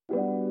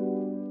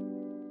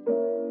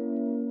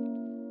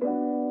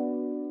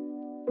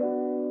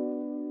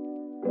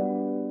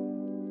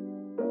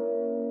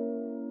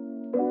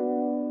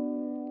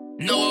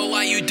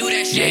you do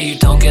that shit. Yeah, you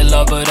don't get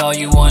love, but all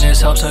you want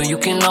is help, so you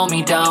can know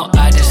me down.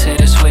 I just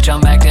hit a switch,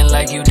 I'm acting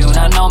like you do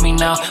not know me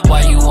now.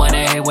 Why you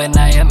wanna hate when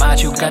I am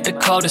out? You got the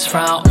coldest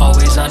frown.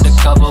 Always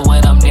undercover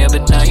when I'm near,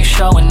 but now you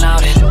showing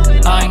out it.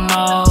 I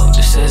know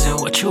this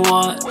isn't what you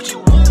want.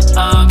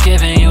 I'm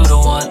giving you the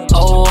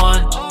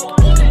 101.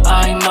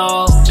 I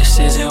know this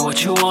isn't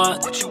what you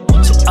want,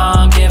 so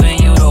I'm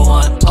giving you the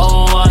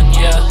 101.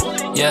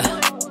 Yeah.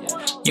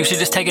 You should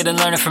just take it and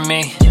learn it from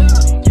me.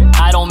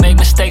 I don't make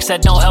mistakes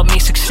that don't help me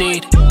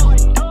succeed.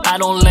 I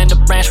don't lend a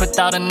branch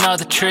without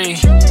another tree.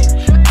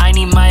 I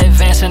need my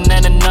advance and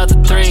then another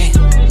 3.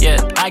 Yeah,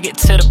 I get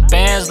to the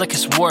bands like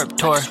it's Warped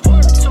Tour.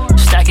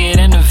 Stack it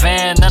in the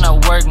van, then I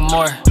work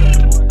more.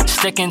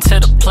 Sticking to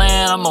the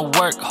plan, I'm a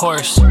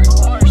workhorse.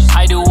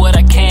 I do what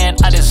I can,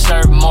 I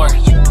deserve more.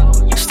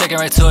 Sticking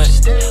right to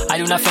it. I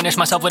do not finish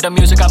myself with the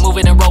music, I move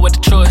it and roll with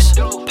the truest.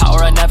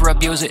 Power, I never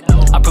abuse it.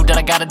 I prove that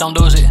I got it, don't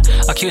lose it.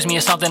 Accuse me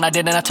of something I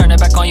did and I turn it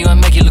back on you and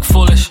make you look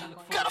foolish.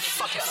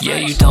 Yeah,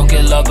 you don't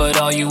get love, but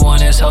all you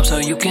want is help, so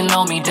you can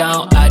know me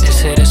down. I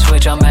just hit a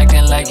switch, I'm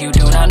acting like you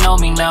do not know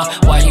me now.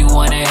 Why you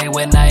wanna hate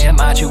when I am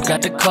out? You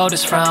got the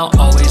coldest frown.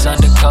 Always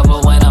undercover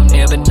when I'm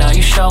near, but now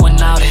you showing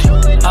out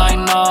it. I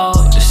know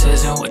this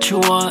isn't what you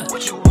want.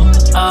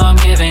 I'm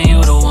giving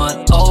you the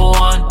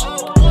 101.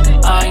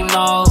 I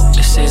know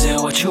this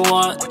isn't what you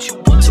want,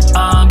 so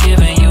I'm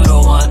giving you the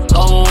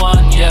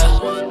 101. Yeah.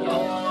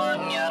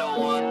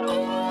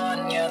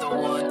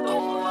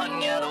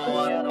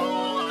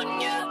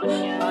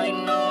 I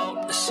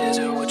know this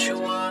isn't what you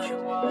want.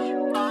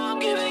 I'm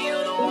giving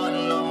you the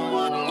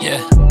 101.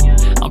 Yeah,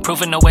 I'm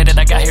proving the way that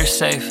I got here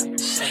safe.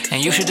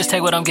 And you should just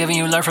take what I'm giving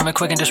you, learn from it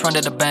quick and just run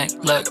to the bank.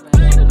 Look,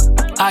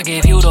 I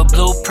gave you the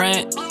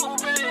blueprint.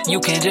 You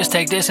can just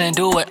take this and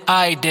do what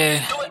I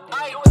did.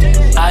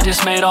 I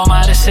just made all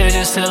my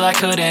decisions till I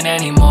couldn't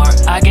anymore.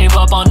 I gave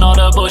up on all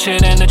the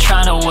bullshit and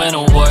trying to win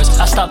awards.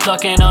 I stopped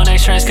plucking on their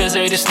strings cause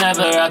they just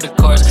never have the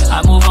course.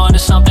 I move on to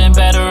something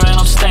better and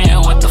I'm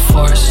staying with the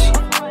force.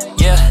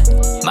 Yeah,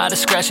 my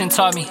discretion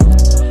taught me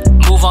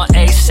move on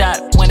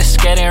ASAP when it's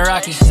getting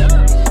rocky.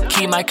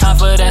 Keep my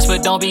confidence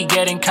but don't be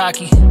getting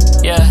cocky.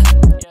 Yeah,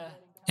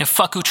 and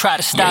fuck who try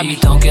to stop me. You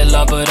don't get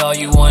love, but all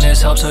you want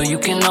is help, so you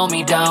can know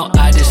me down.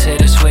 I just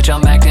hit a switch,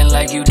 I'm acting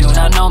like you do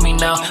not know me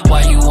now.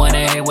 Why you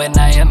wanna hate when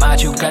I am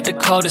out? You got the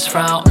coldest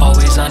frown.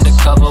 Always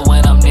undercover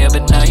when I'm near,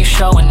 but now you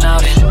showing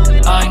out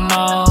it. I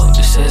know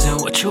this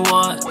isn't what you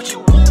want.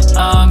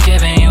 I'm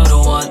giving you the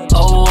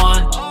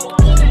 101.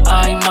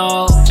 I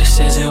know this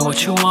isn't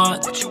what you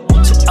want,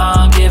 so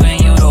I'm